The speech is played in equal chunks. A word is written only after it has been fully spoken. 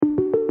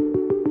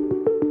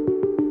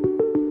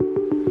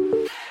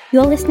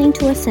You're listening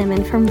to a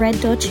sermon from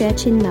Red Door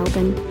Church in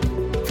Melbourne.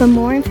 For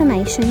more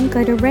information,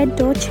 go to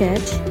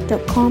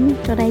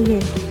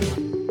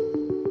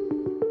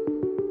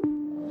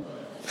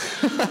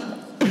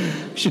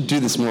reddoorchurch.com.au. Should do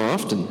this more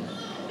often.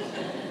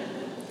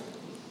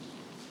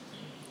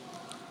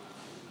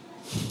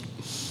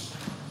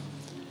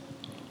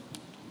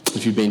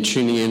 If you've been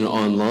tuning in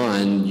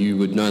online, you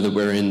would know that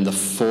we're in the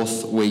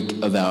fourth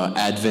week of our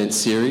Advent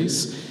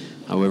series.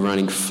 We're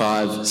running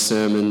 5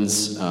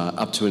 sermons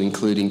up to and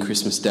including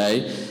Christmas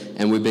Day,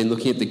 and we've been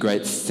looking at the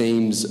great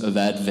themes of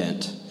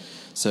Advent.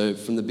 So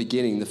from the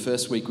beginning, the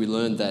first week we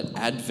learned that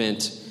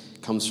Advent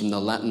comes from the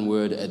Latin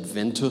word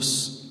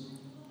adventus,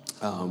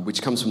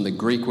 which comes from the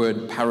Greek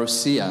word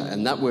parousia,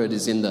 and that word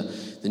is in the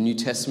New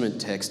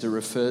Testament text. It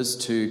refers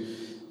to,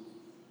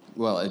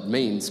 it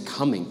means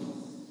coming,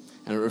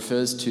 and it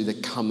refers to the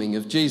coming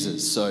of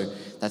Jesus. So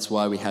that's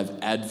why we have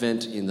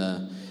Advent in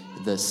the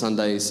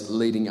Sundays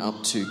leading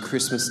up to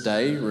Christmas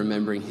Day,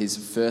 remembering his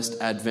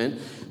first Advent.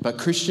 But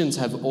Christians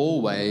have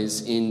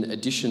always, in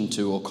addition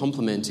to or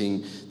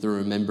complementing the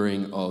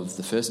remembering of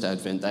the first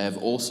Advent, they have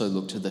also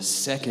looked to the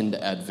second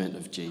Advent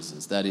of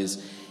Jesus, that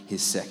is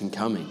his second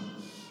coming,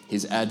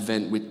 his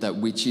Advent with that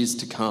which is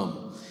to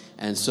come.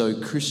 And so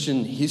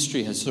Christian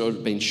history has sort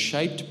of been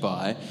shaped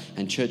by,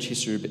 and church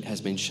history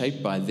has been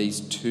shaped by these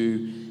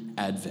 2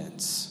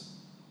 Advents.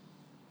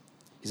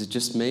 Is it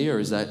just me, or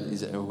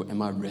am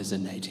I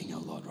resonating a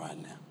lot right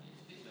now?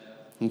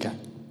 Okay.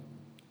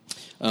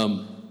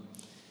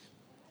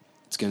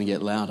 It's going to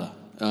get louder.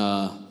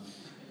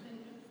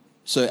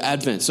 So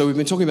Advent. So we've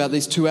been talking about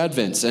these 2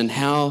 Advents and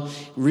how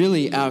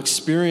really our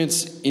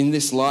experience in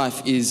this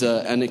life is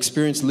an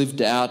experience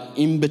lived out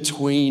in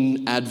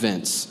between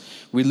Advents.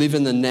 We live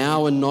in the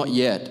now and not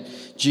yet.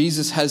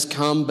 Jesus has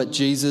come, but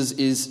Jesus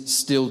is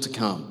still to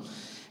come.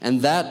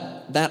 And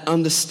that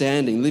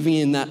understanding, living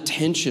in that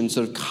tension,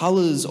 sort of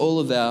colours all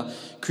of our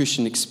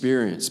Christian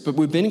experience. But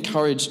we've been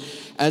encouraged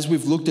as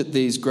we've looked at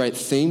these great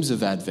themes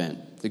of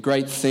Advent, the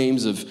great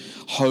themes of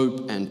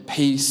hope and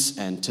peace,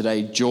 and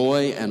today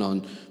joy, and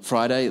on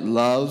Friday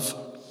love.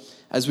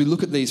 As we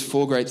look at these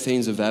 4 great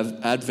themes of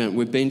Advent,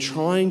 we've been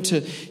trying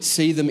to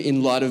see them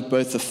in light of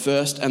both the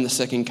first and the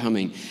second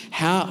coming.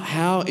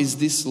 How is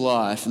this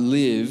life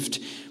lived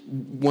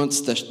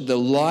once the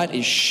light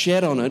is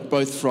shed on it,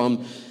 both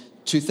from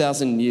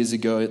 2,000 years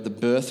ago at the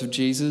birth of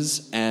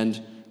Jesus and,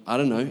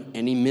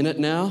 any minute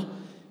now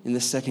in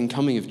the second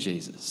coming of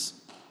Jesus?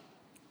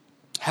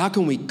 How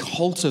can we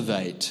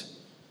cultivate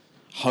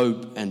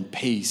hope and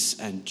peace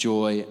and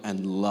joy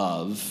and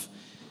love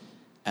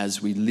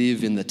as we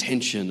live in the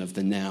tension of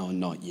the now and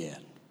not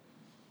yet?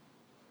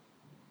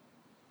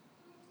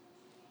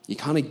 You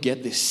kind of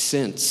get this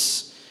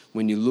sense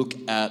when you look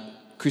at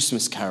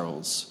Christmas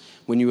carols,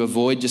 when you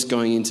avoid just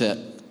going into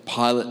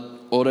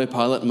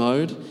autopilot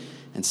mode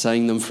and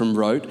saying them from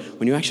rote.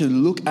 When you actually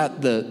look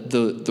at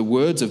the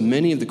words of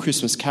many of the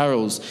Christmas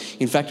carols,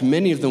 in fact,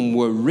 many of them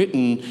were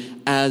written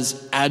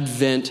as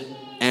Advent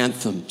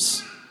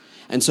anthems.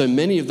 And so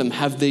many of them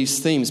have these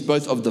themes,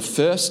 both of the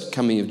first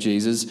coming of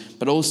Jesus,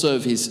 but also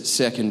of his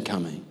second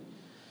coming.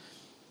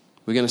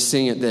 We're going to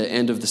sing at the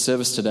end of the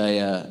service today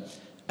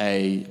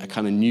a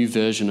kind of new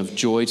version of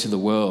Joy to the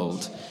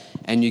World.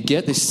 And you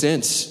get this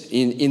sense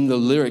in the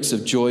lyrics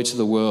of Joy to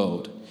the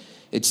World.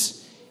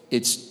 It's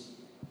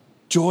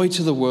joy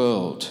to the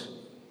world.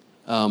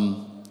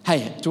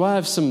 Hey, do I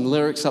have some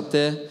lyrics up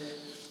there?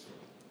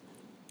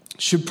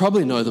 Should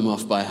probably know them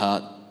off by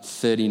heart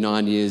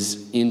 39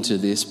 years into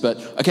this. But,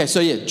 okay, so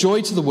yeah,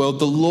 joy to the world.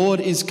 The Lord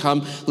is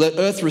come. Let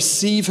earth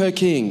receive her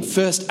King.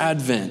 First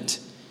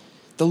Advent.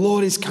 The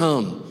Lord is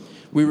come.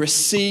 We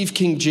receive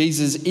King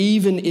Jesus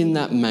even in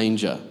that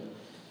manger.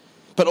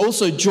 But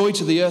also joy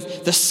to the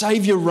earth. The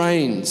Saviour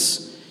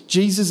reigns.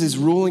 Jesus is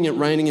ruling and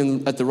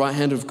reigning at the right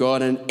hand of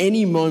God, and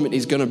any moment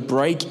he's going to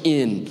break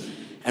in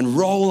and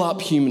roll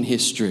up human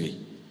history.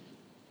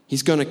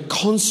 He's going to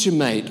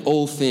consummate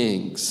all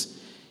things.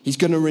 He's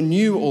going to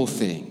renew all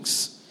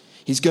things.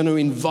 He's going to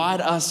invite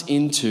us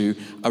into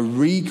a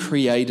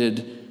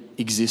recreated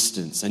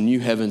existence, a new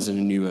heavens and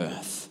a new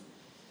earth.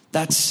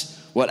 That's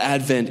what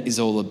Advent is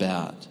all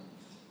about.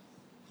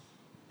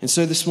 And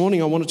so this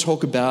morning I want to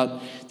talk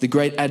about the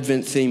great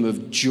Advent theme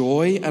of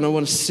joy, and I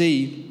want to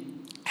see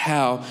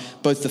how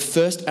both the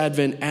first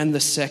Advent and the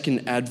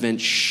second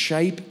Advent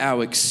shape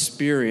our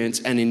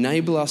experience and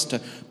enable us to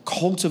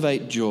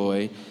cultivate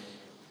joy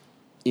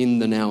in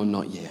the now and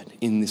not yet,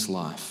 in this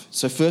life.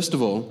 So first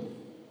of all,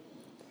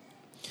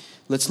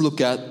 let's look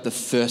at the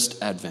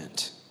first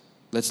Advent.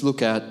 Let's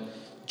look at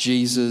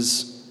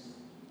Jesus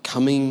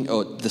coming,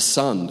 or the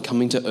Son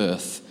coming to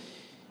earth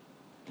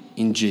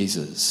in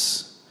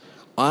Jesus.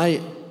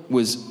 I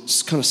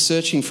was kind of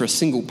searching for a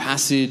single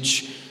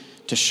passage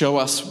to show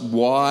us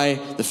why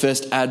the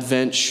first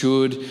Advent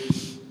should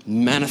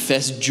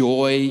manifest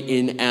joy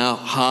in our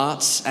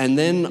hearts. And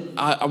then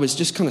I was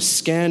just kind of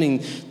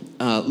scanning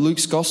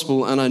Luke's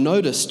Gospel, and I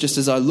noticed, just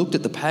as I looked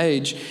at the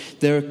page,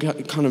 there are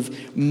kind of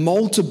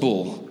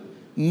multiple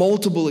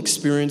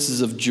experiences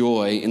of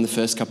joy in the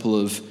first couple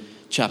of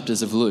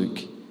chapters of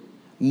Luke.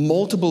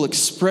 multiple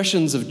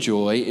expressions of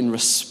joy in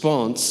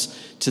response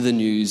to the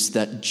news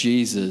that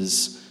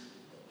Jesus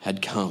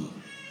had come.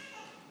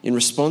 In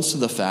response to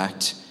the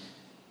fact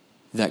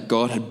that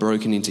God had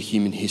broken into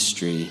human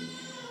history,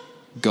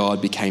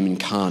 God became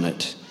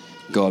incarnate,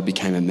 God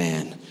became a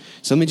man.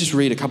 So let me just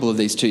read a couple of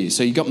these to you.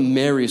 So you got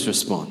Mary's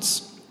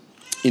response.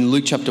 In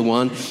Luke chapter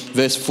 1,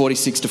 verse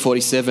 46 to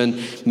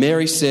 47,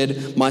 Mary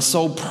said, "My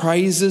soul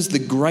praises the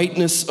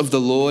greatness of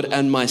the Lord,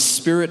 and my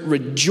spirit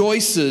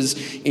rejoices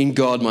in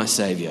God my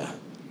Saviour."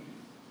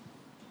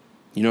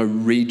 You know,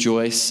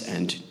 rejoice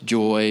and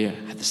joy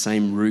have the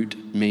same root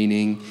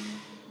meaning.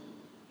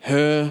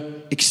 Her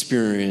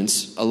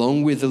experience,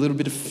 along with a little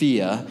bit of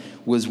fear,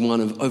 was one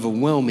of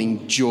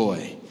overwhelming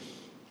joy.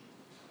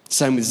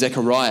 Same with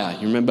Zechariah.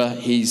 You remember,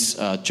 he's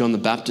John the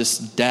Baptist's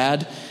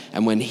dad.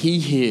 And when he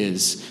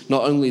hears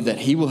not only that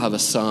he will have a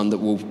son that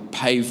will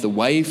pave the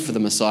way for the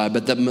Messiah,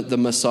 but that the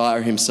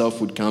Messiah himself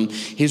would come,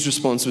 his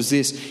response was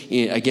this,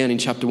 again in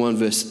chapter 1,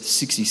 verse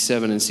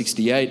 67 and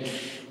 68.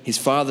 His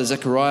father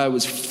Zechariah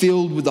was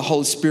filled with the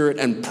Holy Spirit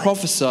and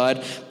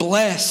prophesied,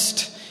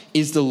 "Blessed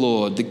is the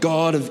Lord, the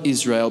God of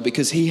Israel,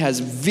 because he has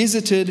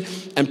visited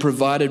and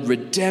provided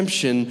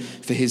redemption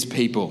for his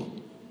people."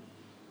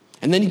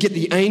 And then you get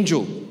the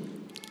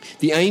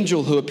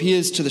angel who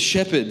appears to the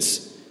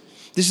shepherds.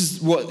 This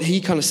is what he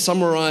kind of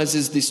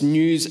summarizes this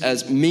news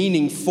as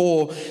meaning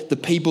for the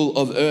people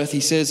of earth. He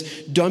says,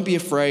 "Don't be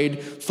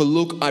afraid, for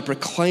look, I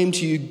proclaim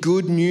to you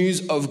good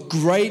news of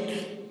great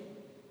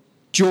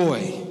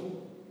joy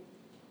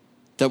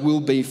that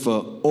will be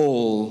for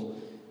all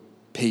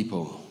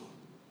people."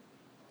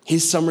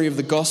 His summary of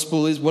the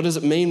gospel is, what does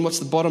it mean? What's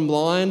the bottom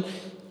line?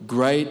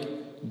 Great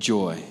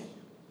joy.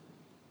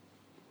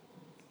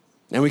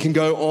 And we can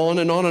go on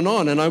and on and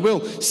on, and I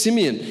will.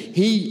 Simeon,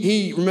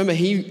 he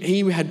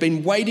had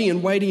been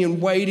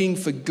waiting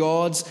for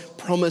God's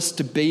promise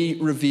to be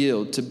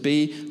revealed, to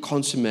be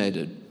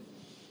consummated,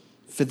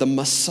 for the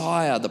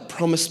Messiah, the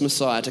promised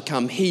Messiah to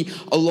come. He,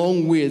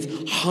 along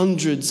with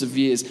hundreds of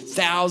years,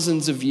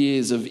 thousands of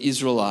years of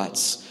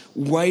Israelites,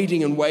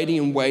 waiting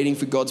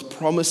for God's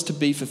promise to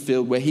be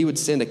fulfilled, where he would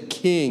send a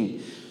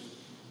king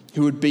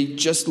who would be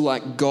just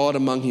like God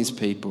among his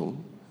people.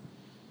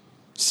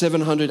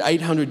 700,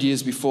 800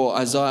 years before,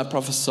 Isaiah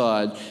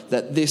prophesied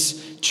that this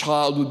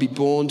child would be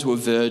born to a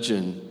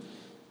virgin,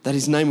 that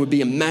his name would be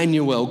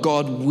Emmanuel,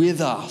 God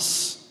with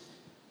us.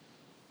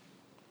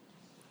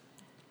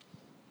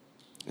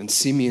 And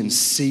Simeon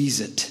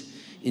sees it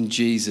in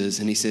Jesus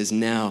and he says,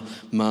 "Now,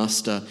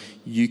 Master,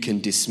 you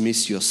can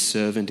dismiss your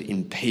servant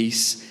in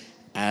peace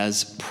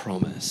as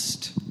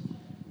promised."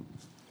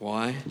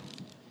 Why?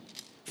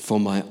 "For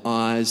my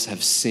eyes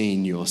have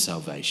seen your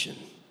salvation."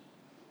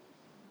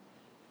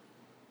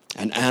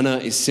 And Anna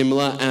is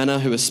similar. Anna,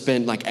 who has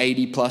spent like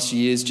 80 plus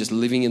years just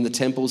living in the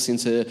temple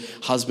since her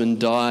husband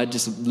died,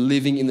 just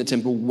living in the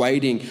temple,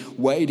 waiting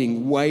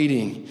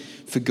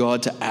for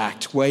God to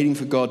act, waiting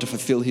for God to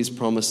fulfill his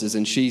promises.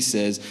 And she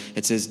says,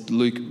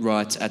 Luke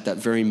writes, at that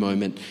very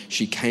moment,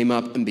 she came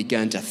up and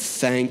began to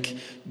thank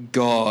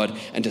God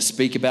and to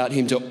speak about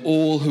him to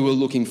all who were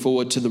looking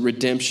forward to the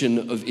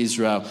redemption of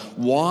Israel.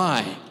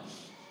 Why?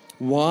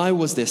 Why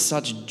was there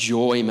such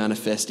joy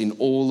manifest in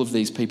all of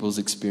these people's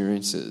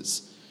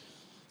experiences?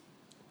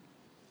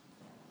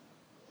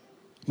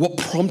 What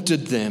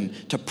prompted them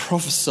to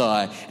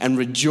prophesy and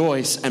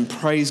rejoice and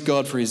praise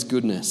God for his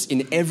goodness?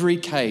 In every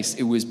case,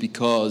 it was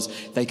because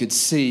they could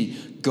see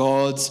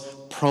God's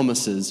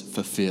promises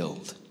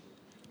fulfilled.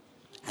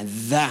 And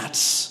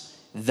that's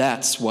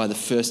why the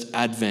first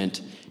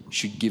Advent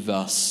should give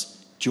us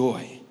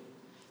joy.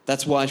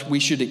 That's why we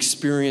should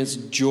experience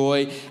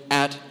joy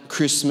at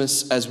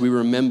Christmas as we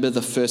remember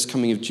the first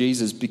coming of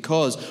Jesus,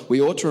 because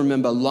we ought to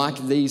remember,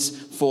 like these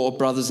four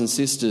brothers and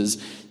sisters,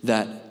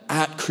 that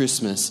at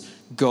Christmas,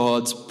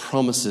 God's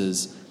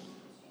promises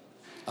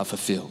are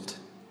fulfilled.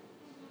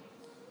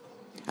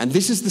 And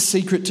this is the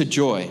secret to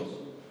joy.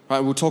 Right?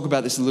 We'll talk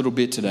about this a little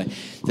bit today.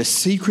 The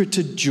secret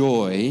to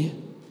joy,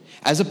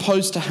 as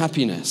opposed to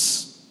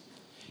happiness.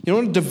 You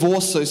don't want to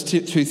divorce those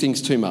two things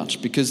too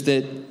much, because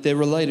they're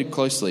related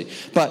closely.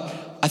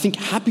 But I think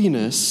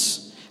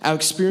happiness, our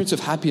experience of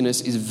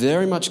happiness, is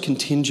very much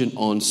contingent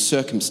on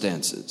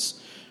circumstances,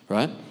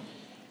 right?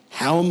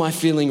 How am I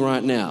feeling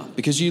right now?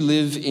 Because you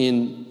live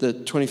in the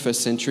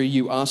 21st century,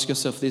 you ask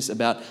yourself this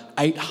about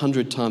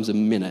 800 times a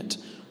minute,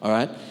 all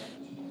right?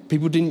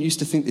 People didn't used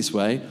to think this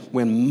way.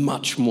 We're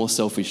much more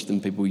selfish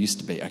than people used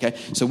to be, okay?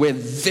 So we're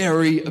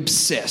very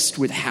obsessed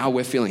with how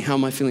we're feeling. How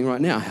am I feeling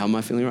right now? How am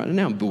I feeling right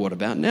now? But what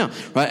about now,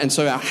 right? And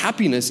so our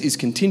happiness is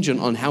contingent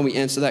on how we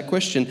answer that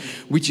question,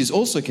 which is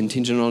also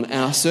contingent on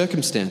our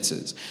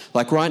circumstances.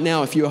 Like right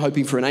now, if you are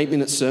hoping for an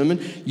 8-minute sermon,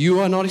 you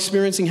are not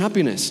experiencing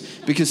happiness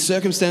because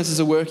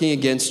circumstances are working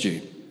against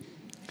you.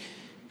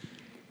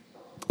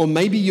 Or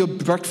maybe your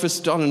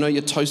breakfast, I don't know,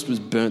 your toast was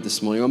burnt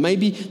this morning. Or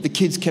maybe the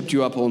kids kept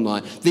you up all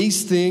night.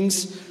 These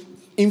things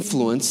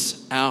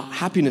influence our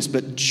happiness,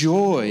 but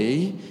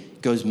joy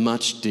goes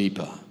much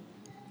deeper.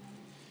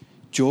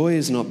 Joy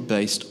is not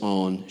based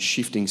on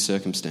shifting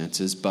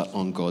circumstances, but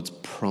on God's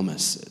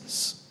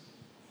promises.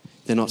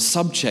 They're not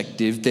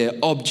subjective, they're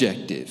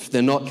objective.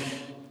 They're not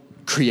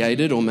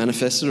created or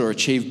manifested or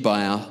achieved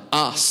by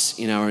us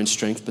in our own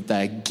strength, but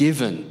they are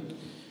given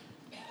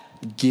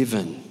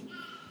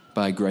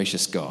by a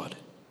gracious God.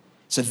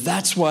 So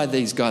that's why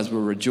these guys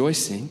were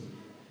rejoicing.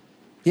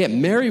 Yeah,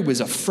 Mary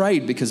was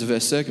afraid because of her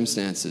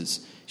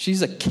circumstances.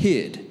 She's a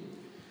kid,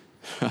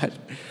 right?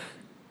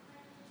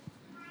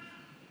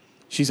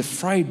 She's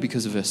afraid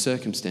because of her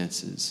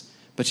circumstances,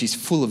 but she's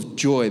full of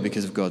joy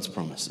because of God's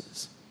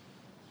promises.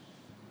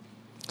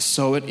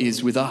 So it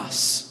is with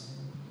us.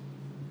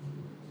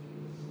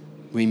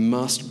 We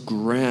must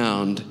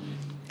ground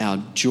our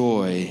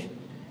joy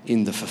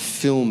in the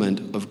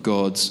fulfillment of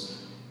God's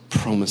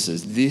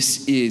promises.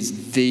 This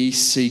is the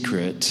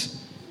secret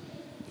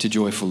to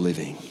joyful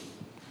living.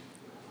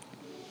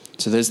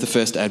 So there's the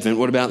first Advent.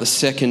 What about the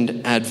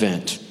second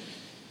Advent?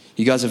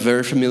 You guys are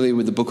very familiar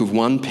with the book of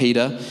 1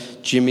 Peter.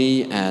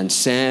 Jimmy and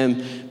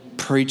Sam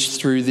preached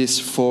through this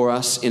for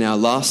us in our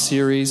last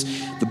series.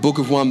 The book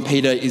of 1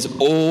 Peter is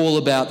all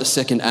about the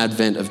second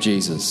Advent of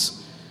Jesus.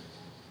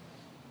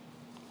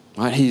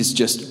 Right? He is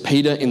just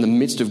Peter in the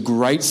midst of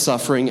great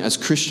suffering as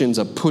Christians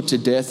are put to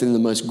death in the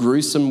most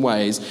gruesome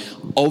ways.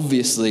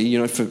 Obviously,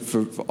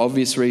 for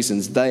obvious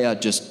reasons, they are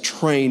just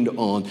trained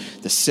on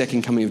the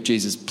second coming of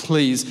Jesus.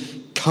 Please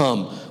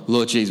come,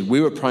 Lord Jesus. We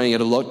were praying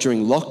it a lot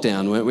during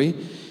lockdown, weren't we?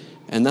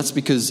 And that's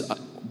because,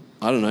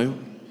 I don't know,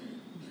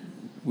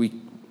 we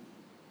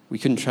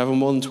couldn't travel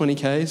more than 20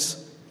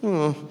 Ks.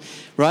 Oh,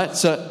 right?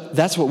 So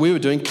that's what we were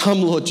doing.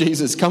 Come, Lord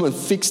Jesus, come and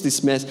fix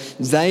this mess.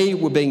 They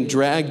were being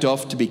dragged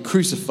off to be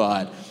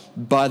crucified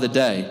by the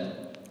day.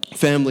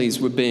 Families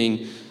were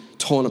being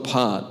torn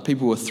apart.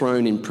 People were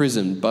thrown in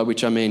prison, by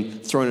which I mean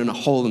thrown in a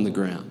hole in the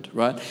ground,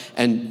 right?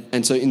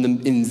 And so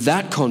in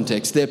that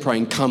context, they're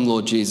praying, come,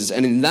 Lord Jesus.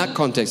 And in that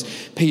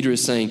context, Peter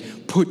is saying,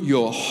 put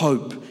your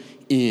hope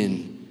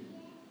in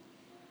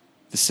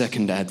the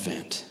second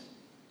Advent.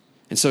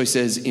 And so he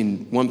says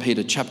in 1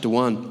 Peter chapter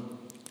 1,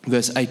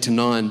 verse 8 to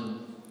 9,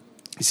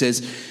 he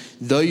says,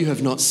 though you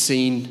have not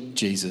seen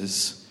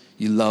Jesus,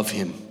 you love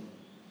him.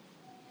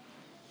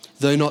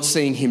 Though not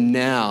seeing him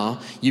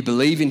now, you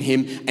believe in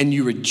him and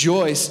you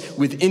rejoice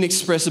with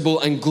inexpressible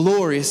and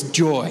glorious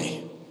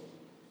joy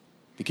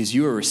because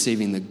you are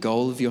receiving the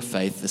goal of your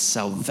faith, the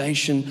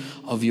salvation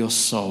of your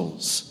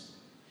souls.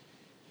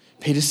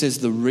 Peter says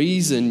the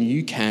reason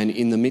you can,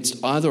 in the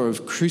midst either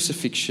of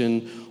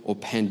crucifixion or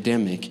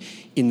pandemic,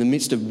 in the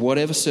midst of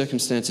whatever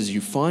circumstances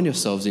you find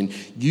yourselves in,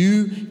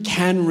 you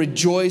can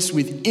rejoice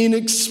with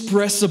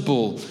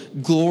inexpressible,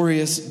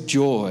 glorious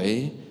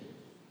joy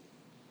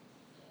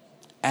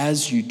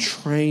as you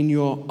train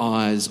your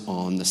eyes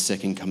on the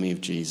second coming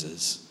of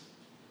Jesus.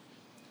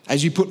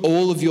 As you put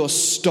all of your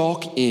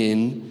stock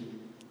in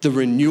the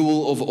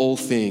renewal of all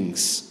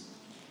things,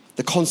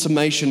 the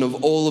consummation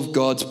of all of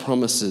God's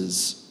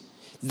promises.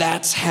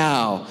 That's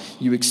how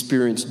you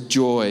experience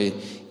joy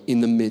in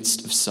the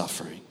midst of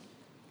suffering.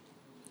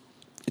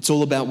 It's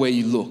all about where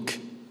you look.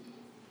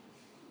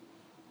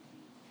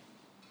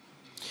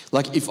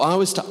 Like if I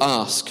was to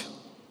ask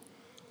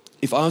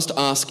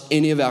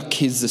any of our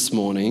kids this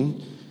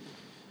morning,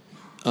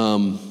 are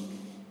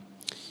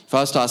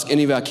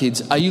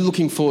you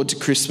looking forward to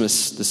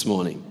Christmas this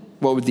morning?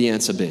 What would the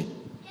answer be?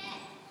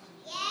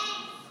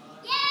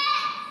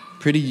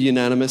 Pretty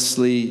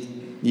unanimously,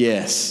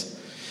 yes.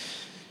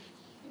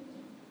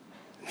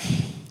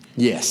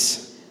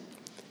 Yes.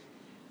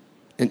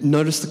 And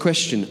notice the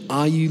question,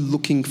 are you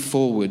looking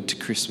forward to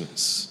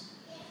Christmas?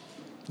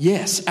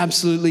 Yes,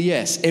 absolutely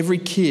yes. Every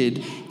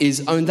kid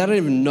is owned. They don't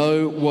even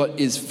know what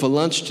is for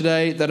lunch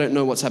today. They don't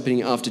know what's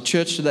happening after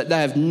church today. They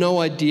have no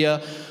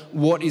idea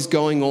what is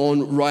going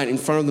on right in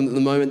front of them at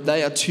the moment.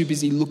 They are too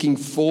busy looking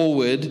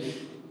forward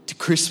to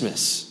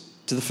Christmas,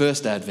 to the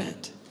first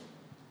Advent.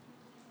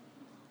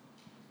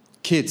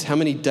 Kids, how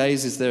many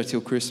days is there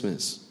till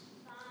Christmas?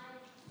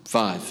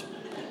 5.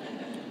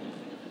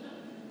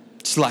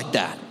 Just like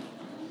that.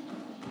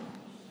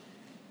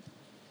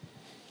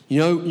 You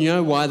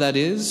know why that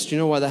is? Do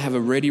you know why they have a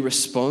ready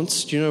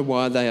response? Do you know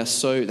why they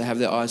have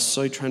their eyes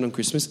so trained on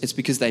Christmas? It's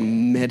because they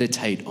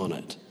meditate on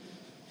it.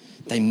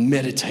 They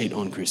meditate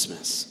on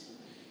Christmas.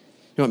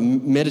 You know,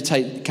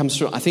 meditate comes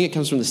from, I think it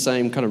comes from the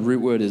same kind of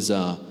root word as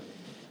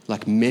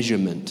like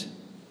measurement.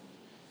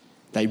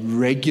 They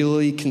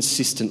regularly,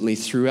 consistently,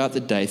 throughout the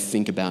day,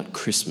 think about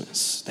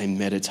Christmas. They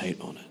meditate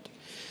on it.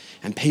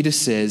 And Peter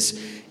says,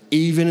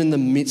 even in the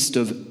midst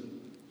of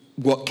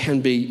what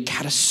can be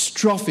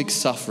catastrophic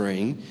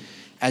suffering,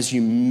 as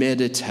you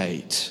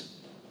meditate,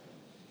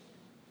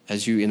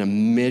 as you in a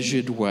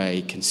measured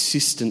way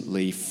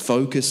consistently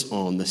focus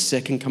on the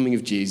second coming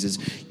of Jesus,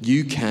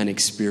 you can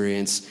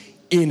experience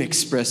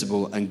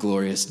inexpressible and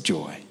glorious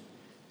joy.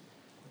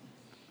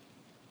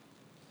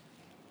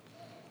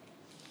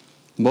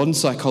 Modern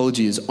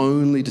psychology is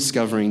only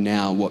discovering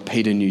now what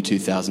Peter knew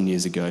 2,000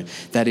 years ago.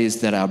 That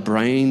is that our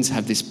brains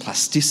have this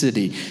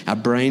plasticity. Our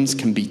brains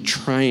can be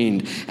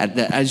trained that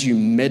as you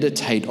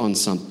meditate on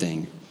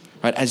something,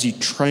 right? As you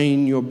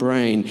train your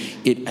brain,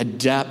 it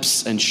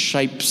adapts and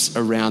shapes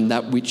around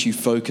that which you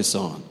focus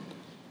on.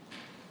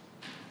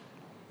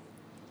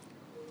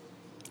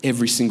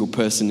 Every single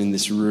person in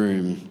this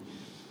room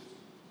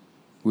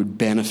would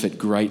benefit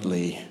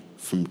greatly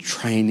from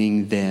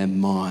training their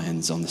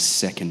minds on the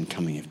second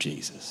coming of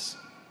Jesus.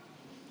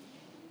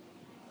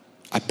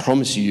 I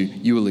promise you,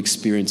 you will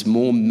experience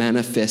more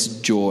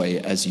manifest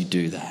joy as you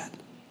do that.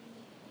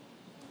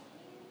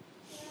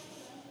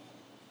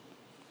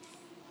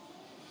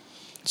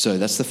 So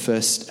that's the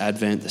first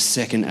Advent, the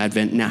second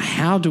Advent. Now,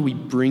 how do we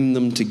bring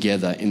them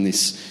together in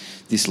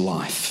this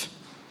life?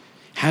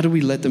 How do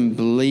we let them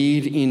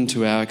bleed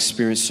into our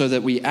experience so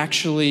that we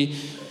actually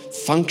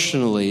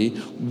functionally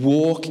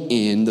walk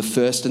in the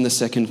first and the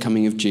second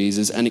coming of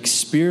Jesus and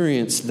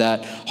experience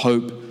that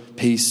hope,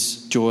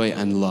 peace, joy,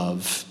 and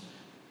love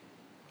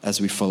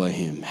as we follow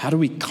him? How do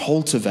we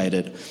cultivate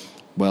it?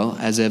 Well,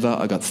 as ever,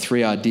 I got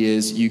 3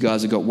 ideas. You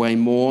guys have got way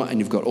more, and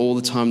you've got all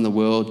the time in the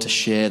world to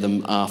share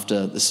them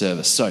after the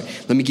service. So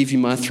let me give you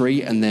my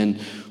 3, and then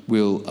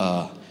we'll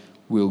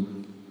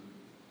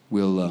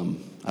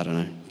I don't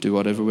know, do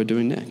whatever we're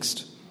doing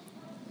next.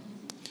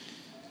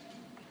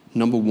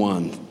 Number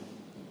 1,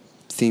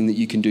 thing that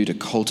you can do to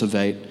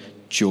cultivate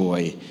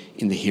joy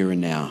in the here and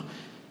now.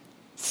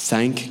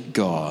 Thank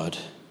God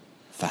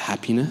for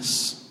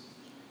happiness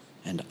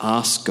and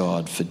ask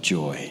God for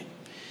joy.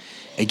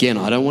 Again,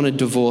 I don't want to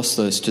divorce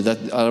those two. I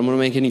don't want to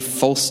make any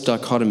false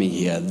dichotomy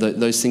here.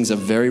 Those things are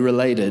very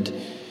related.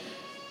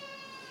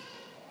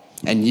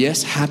 And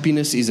yes,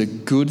 happiness is a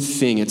good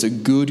thing. It's a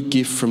good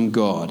gift from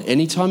God.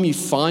 Anytime you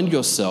find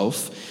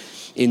yourself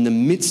in the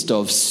midst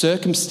of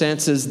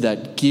circumstances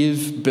that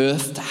give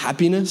birth to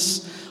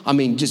happiness, I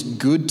mean, just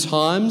good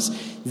times,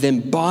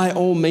 then by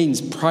all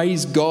means,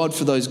 praise God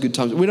for those good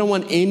times. We don't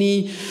want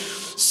any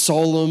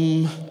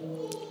solemn,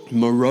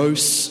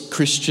 morose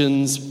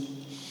Christians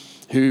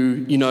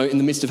who, in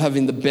the midst of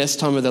having the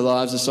best time of their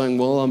lives are saying,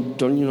 well,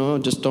 I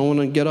just don't want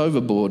to get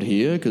overboard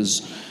here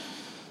because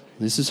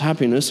this is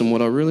happiness and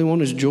what I really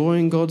want is joy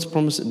in God's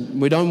promise.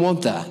 We don't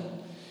want that.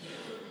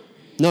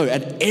 No,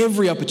 at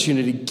every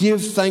opportunity,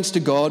 give thanks to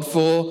God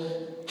for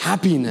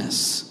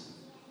happiness.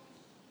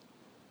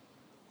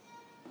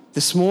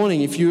 This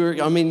morning, you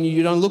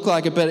don't look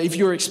like it, but if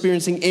you're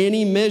experiencing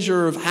any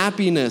measure of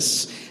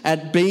happiness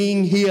at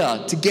being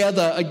here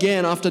together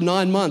again after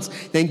 9 months,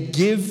 then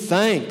give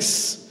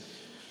thanks.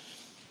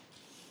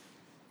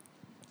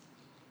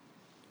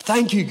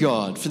 Thank you,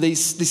 God, for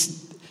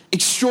this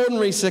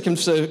extraordinary set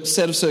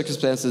of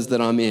circumstances that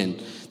I'm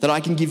in, that I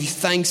can give you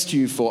thanks to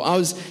you for. I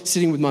was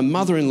sitting with my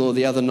mother-in-law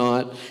the other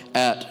night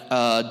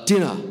at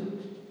dinner,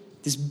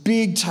 this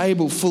big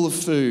table full of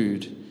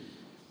food.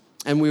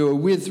 And we were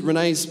with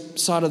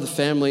Renee's side of the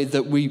family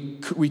that we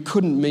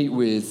couldn't meet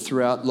with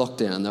throughout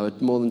lockdown. They were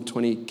more than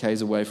 20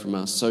 k's away from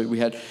us. So we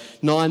had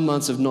 9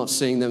 months of not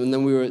seeing them. And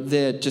then we were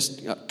there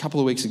just a couple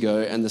of weeks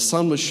ago and the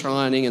sun was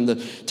shining and the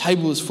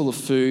table was full of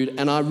food.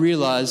 And I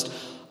realised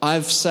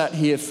I've sat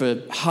here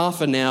for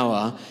half an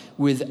hour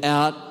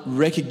without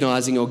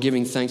recognising or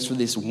giving thanks for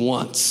this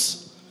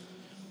once.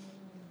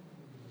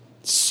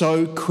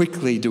 So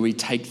quickly do we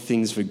take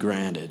things for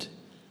granted.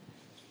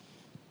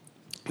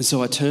 And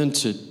so I turned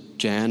to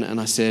Jan and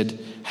I said,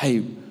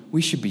 hey,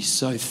 we should be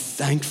so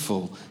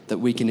thankful that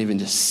we can even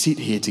just sit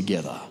here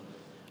together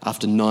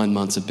after 9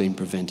 months of being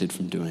prevented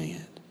from doing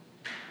it.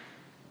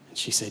 And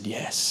she said,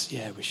 yes,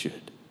 yeah, we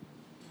should.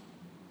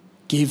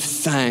 Give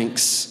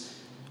thanks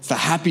for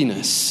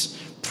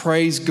happiness.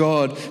 Praise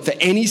God for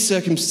any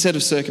set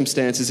of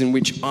circumstances in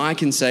which I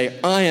can say,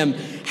 I am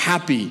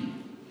happy.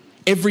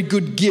 Every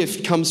good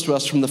gift comes to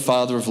us from the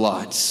Father of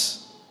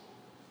lights.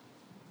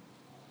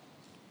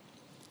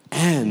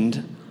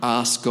 And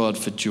ask God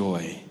for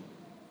joy.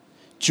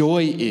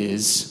 Joy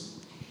is,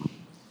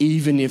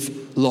 even if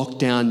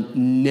lockdown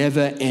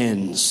never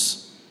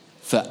ends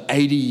for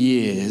 80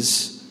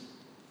 years,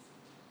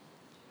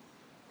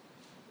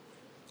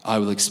 I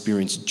will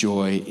experience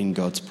joy in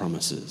God's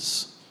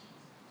promises.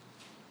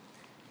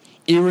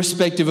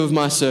 Irrespective of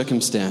my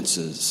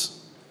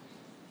circumstances,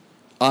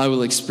 I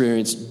will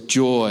experience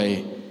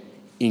joy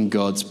in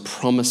God's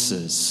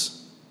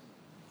promises,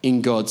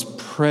 in God's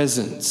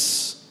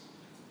presence.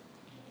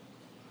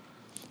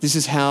 This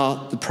is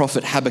how the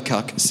prophet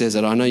Habakkuk says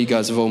it. I know you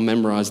guys have all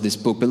memorized this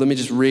book, but let me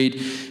just read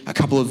a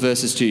couple of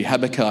verses to you.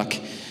 Habakkuk,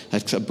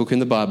 that's a book in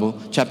the Bible,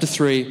 chapter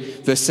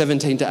 3, verse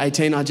 17 to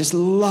 18. I just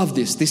love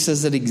this. This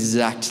says it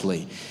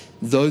exactly.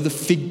 Though the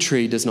fig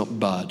tree does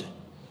not bud,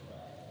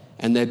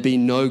 and there be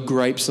no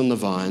grapes on the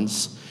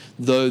vines,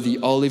 though the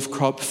olive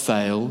crop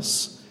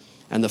fails,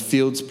 and the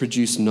fields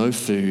produce no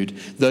food,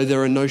 though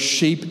there are no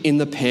sheep in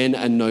the pen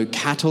and no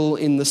cattle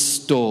in the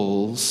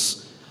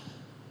stalls,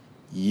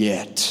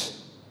 yet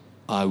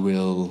I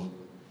will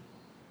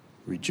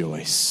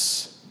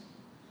rejoice.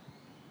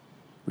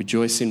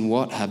 Rejoice in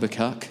what,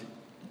 Habakkuk?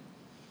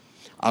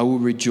 I will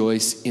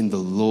rejoice in the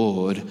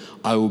Lord.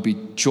 I will be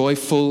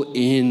joyful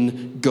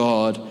in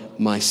God,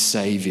 my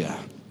Saviour.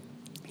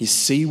 You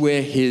see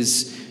where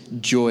his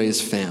joy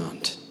is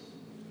found.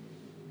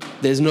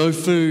 there's no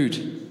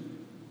food.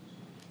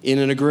 In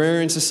an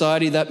agrarian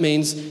society, that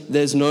means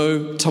there's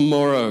no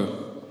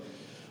tomorrow,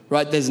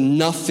 right? There's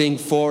nothing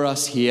for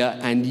us here,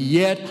 and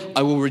yet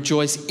I will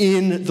rejoice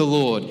in the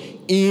Lord,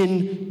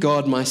 in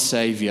God my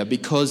Saviour,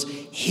 because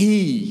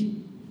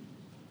He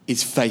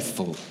is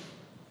faithful.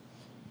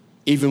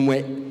 Even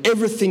where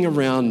everything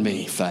around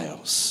me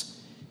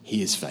fails,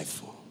 He is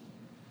faithful.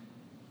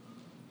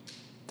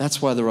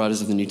 That's why the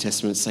writers of the New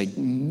Testament say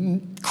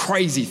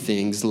crazy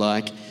things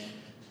like,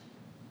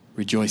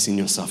 rejoice in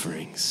your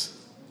sufferings.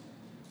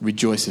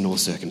 Rejoice in all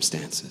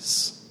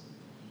circumstances.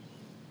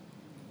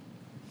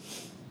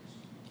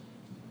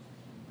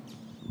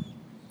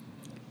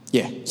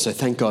 Yeah, so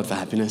thank God for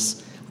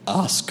happiness.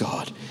 Ask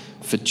God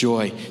for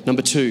joy.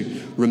 Number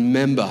 2,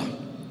 remember.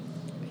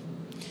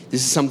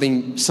 This is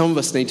something some of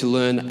us need to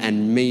learn,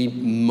 and me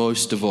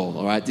most of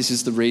all right? This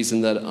is the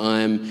reason that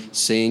I'm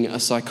seeing a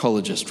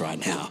psychologist right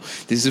now.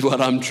 This is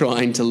what I'm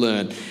trying to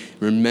learn.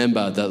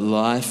 Remember that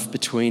life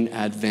between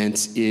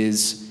Advents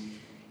is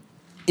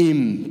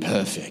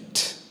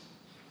imperfect.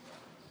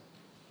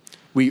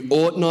 We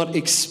ought not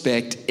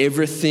expect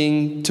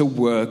everything to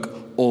work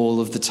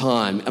all of the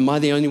time. Am I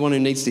the only one who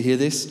needs to hear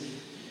this?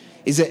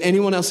 Is there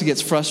anyone else who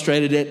gets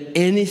frustrated at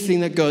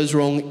anything that goes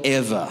wrong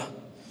ever?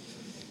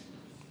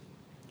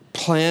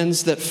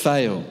 Plans that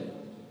fail.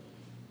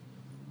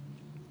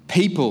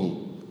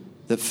 People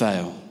that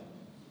fail.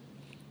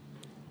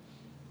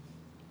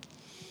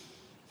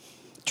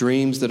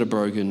 Dreams that are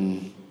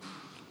broken.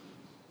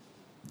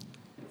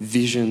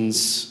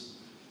 Visions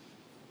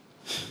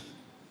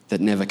that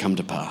never come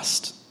to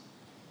pass.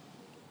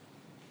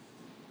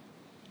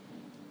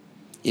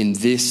 In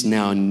this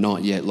now and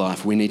not yet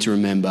life, we need to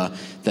remember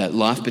that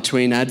life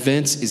between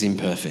Advents is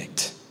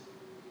imperfect.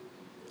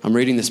 I'm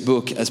reading this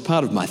book as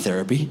part of my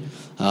therapy.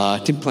 I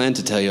didn't plan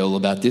to tell you all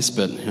about this,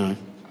 but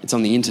it's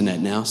on the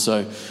internet now.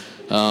 So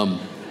I'm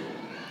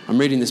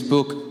reading this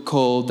book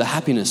called The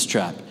Happiness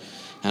Trap.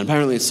 And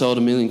apparently it's sold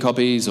 1 million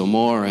copies or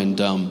more. And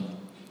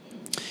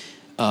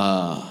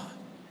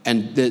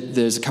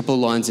there's a couple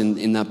of lines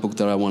in that book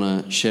that I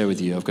want to share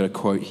with you. I've got a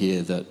quote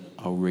here that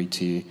I'll read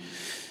to you.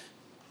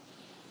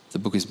 The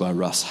book is by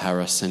Russ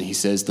Harris, and he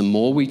says, "The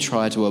more we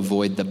try to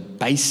avoid the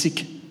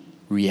basic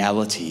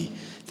reality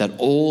that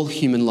all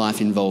human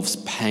life involves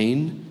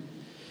pain,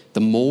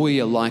 the more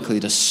we are likely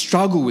to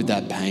struggle with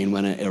that pain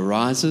when it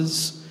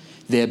arises,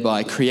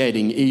 thereby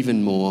creating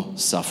even more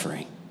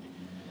suffering."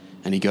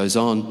 And he goes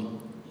on,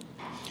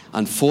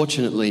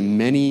 "Unfortunately,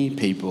 many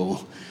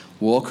people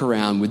walk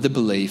around with the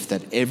belief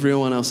that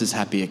everyone else is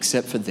happy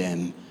except for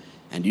them,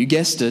 and you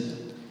guessed it,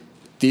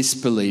 this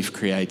belief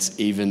creates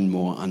even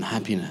more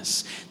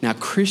unhappiness." Now,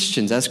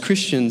 as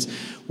Christians,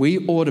 we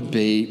ought to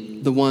be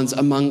the ones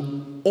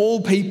among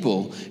all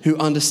people who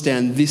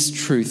understand this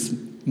truth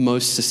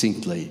most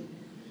succinctly,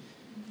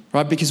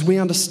 right? Because we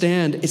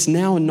understand it's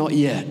now and not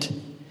yet.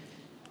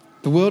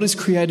 The world is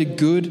created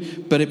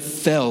good, but it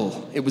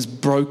fell. It was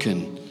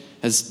broken.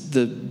 As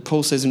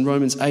Paul says in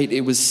Romans 8,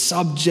 it was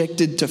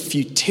subjected to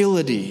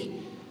futility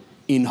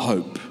in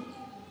hope.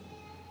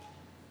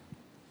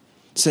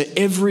 So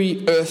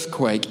every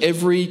earthquake,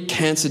 every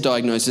cancer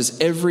diagnosis,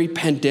 every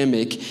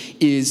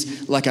pandemic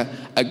is like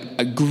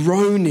a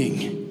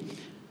groaning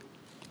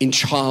in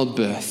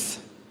childbirth.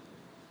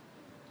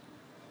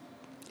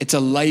 It's a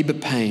labour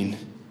pain.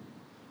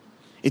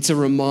 It's a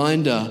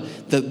reminder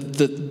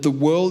that the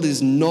world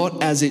is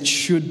not as it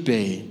should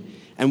be.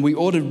 And we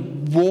ought to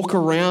walk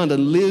around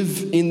and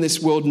live in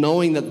this world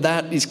knowing that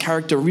that is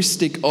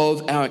characteristic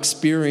of our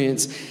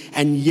experience.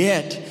 And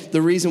yet,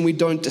 the reason we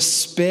don't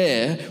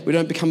despair, we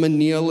don't become a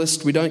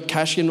nihilist, we don't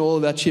cash in all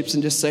of our chips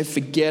and just say,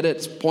 forget it,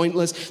 it's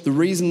pointless. The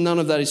reason none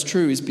of that is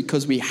true is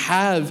because we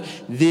have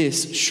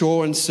this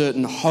sure and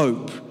certain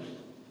hope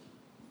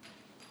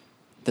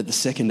that the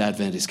second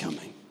advent is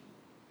coming.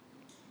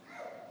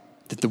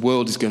 That the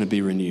world is going to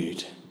be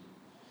renewed.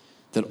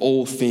 That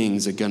all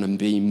things are going to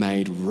be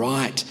made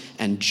right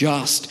and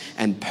just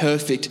and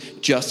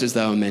perfect just as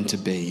they were meant to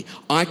be.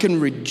 I can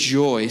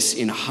rejoice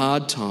in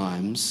hard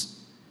times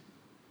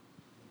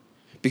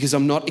because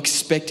I'm not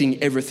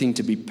expecting everything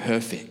to be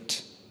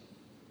perfect.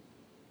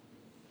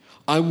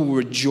 I will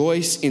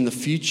rejoice in the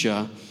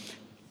future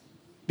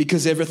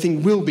because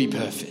everything will be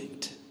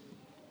perfect.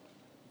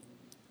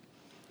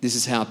 This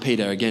is how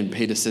Peter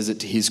says it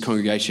to his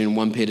congregation in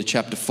 1 Peter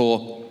chapter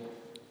 4.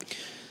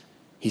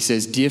 He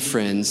says, "Dear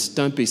friends,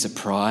 don't be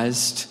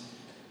surprised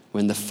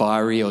when the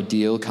fiery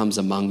ordeal comes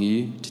among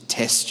you to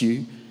test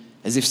you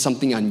as if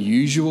something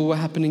unusual were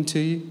happening to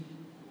you."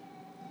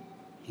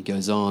 He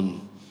goes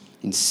on,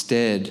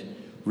 "Instead,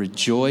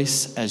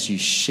 rejoice as you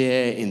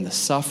share in the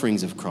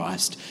sufferings of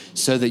Christ,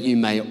 so that you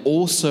may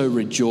also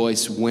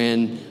rejoice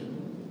when,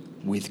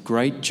 with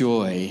great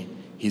joy,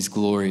 his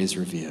glory is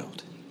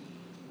revealed."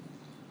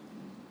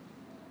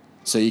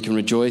 So you can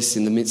rejoice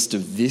in the midst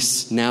of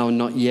this now and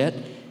not yet,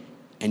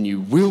 and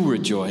you will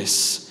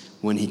rejoice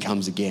when he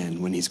comes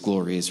again, when his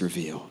glory is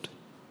revealed.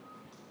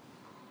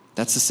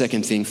 That's the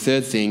second thing.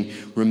 Third thing,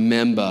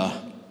 remember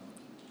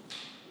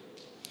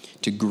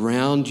to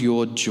ground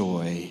your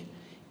joy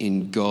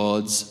in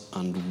God's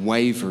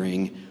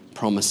unwavering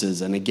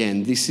promises. And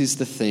again, this is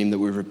the theme that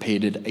we've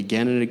repeated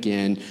again and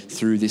again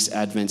through this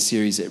Advent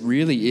series. It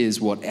really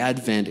is what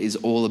Advent is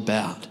all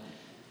about.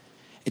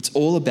 It's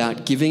all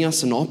about giving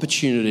us an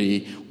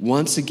opportunity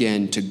once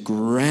again to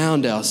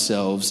ground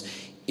ourselves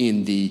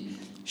in the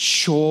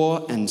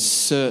sure and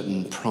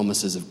certain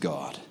promises of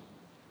God.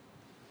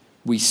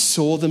 We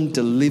saw them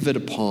delivered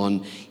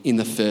upon in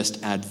the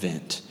first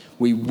Advent.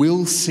 We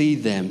will see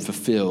them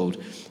fulfilled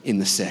in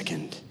the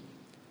second.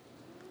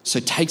 So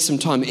take some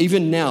time,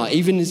 even now,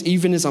 even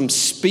as I'm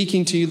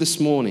speaking to you this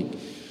morning,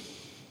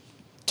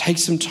 take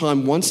some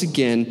time once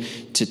again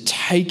to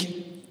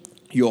take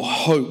your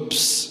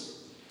hopes,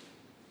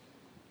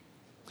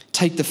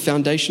 take the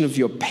foundation of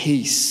your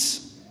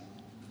peace,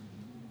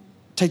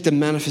 take the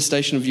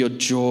manifestation of your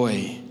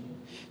joy,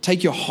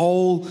 take your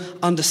whole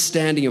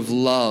understanding of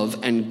love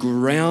and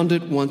ground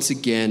it once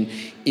again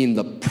in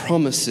the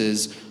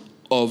promises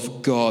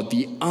of God,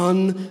 the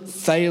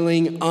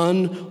unfailing,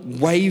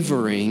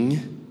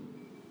 unwavering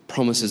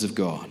promises of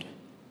God.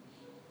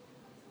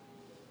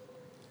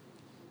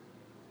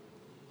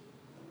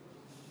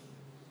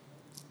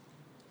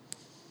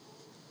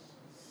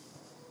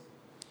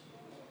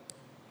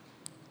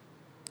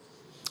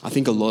 I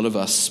think a lot of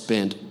us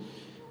spent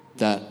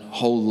that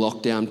whole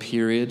lockdown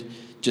period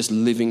just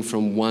living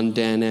from one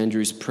Dan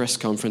Andrews press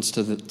conference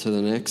to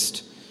the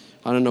next.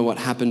 I don't know what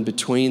happened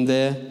between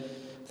there.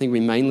 I think we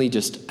mainly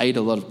just ate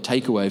a lot of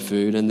takeaway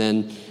food, and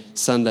then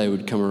Sunday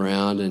would come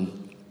around and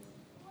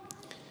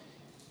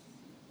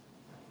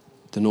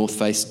the North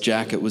Face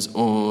jacket was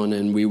on,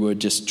 and we were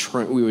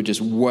just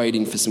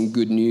waiting for some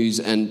good news,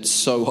 and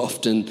so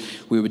often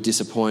we were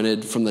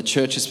disappointed. From the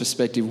church's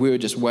perspective, we were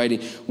just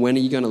waiting. When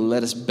are you going to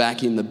let us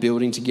back in the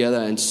building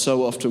together? And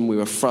so often we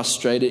were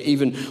frustrated.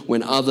 Even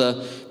when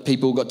other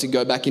people got to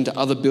go back into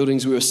other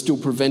buildings, we were still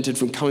prevented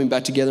from coming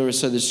back together. And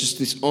so there's just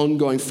this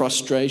ongoing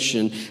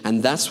frustration.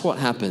 And that's what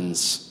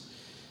happens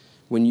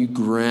when you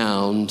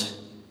ground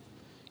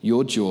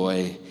your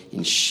joy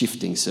in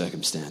shifting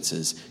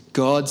circumstances.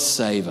 God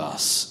save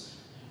us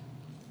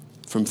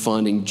from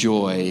finding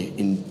joy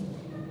in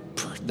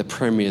the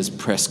Premier's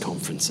press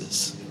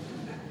conferences,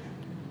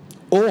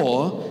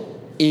 or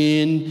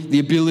in the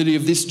ability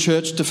of this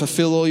church to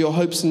fulfill all your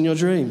hopes and your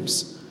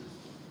dreams,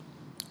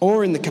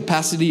 or in the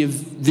capacity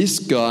of this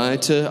guy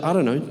to, I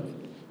don't know,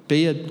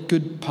 be a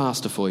good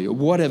pastor for you, or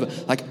whatever.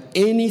 Like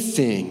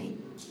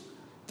anything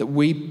that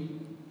we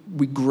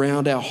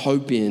ground our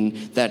hope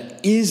in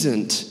that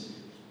isn't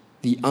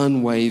the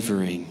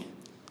unwavering,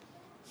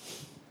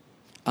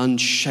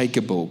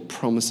 unshakable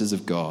promises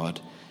of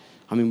God,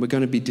 I mean, we're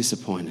going to be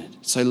disappointed.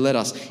 So let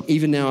us,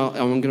 even now,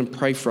 I'm going to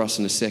pray for us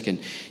in a second.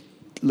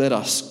 Let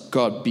us,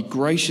 God, be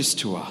gracious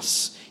to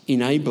us,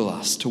 enable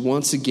us to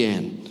once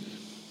again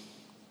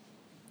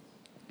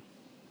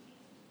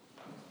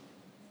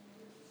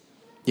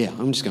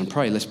I'm just going to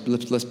pray. Let's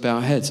bow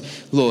our heads.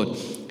 Lord,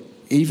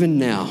 even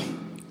now,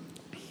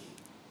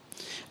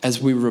 as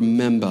we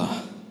remember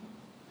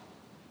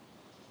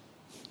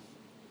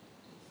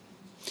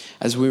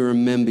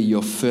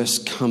your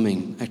first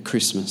coming at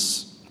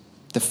Christmas,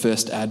 the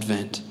first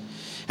Advent,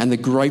 and the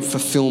great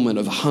fulfillment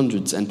of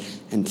hundreds and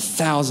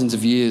thousands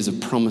of years of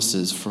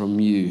promises from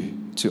you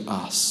to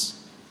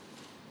us.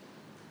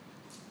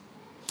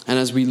 And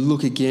as we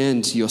look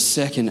again to your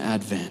second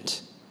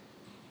Advent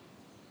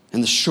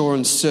and the sure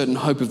and certain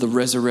hope of the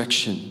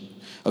resurrection,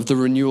 of the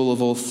renewal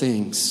of all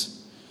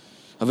things,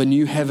 of a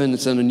new heaven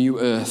and a new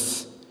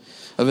earth,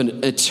 of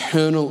an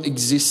eternal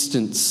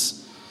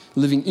existence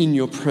living in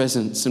your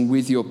presence and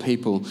with your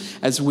people.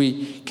 As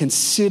we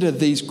consider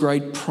these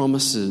great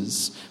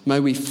promises, may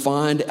we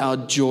find our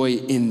joy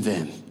in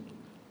them.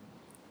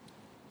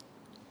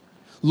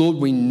 Lord,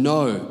 we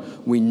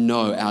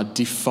know our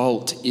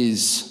default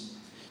is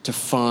to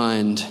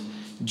find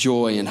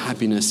joy and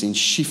happiness in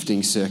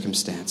shifting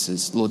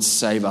circumstances. Lord,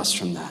 save us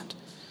from that.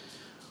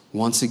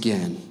 Once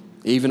again,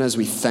 even as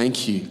we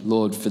thank you,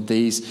 Lord, for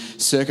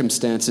these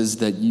circumstances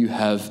that you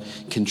have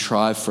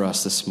contrived for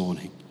us this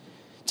morning,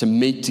 to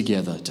meet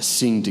together, to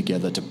sing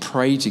together, to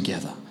pray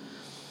together.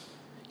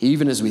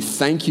 Even as we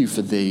thank you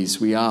for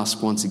these, we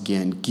ask once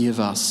again,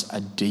 give us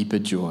a deeper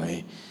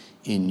joy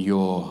in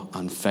your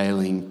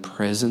unfailing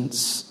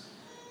presence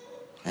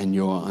and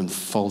your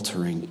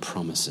unfaltering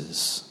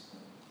promises.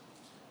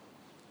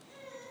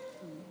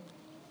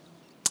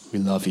 We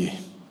love you.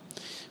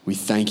 We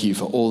thank you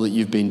for all that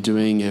you've been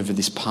doing over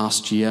this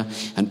past year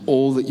and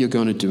all that you're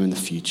going to do in the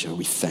future.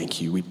 We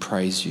thank you. We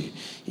praise you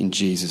in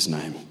Jesus'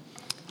 name.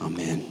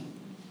 Amen.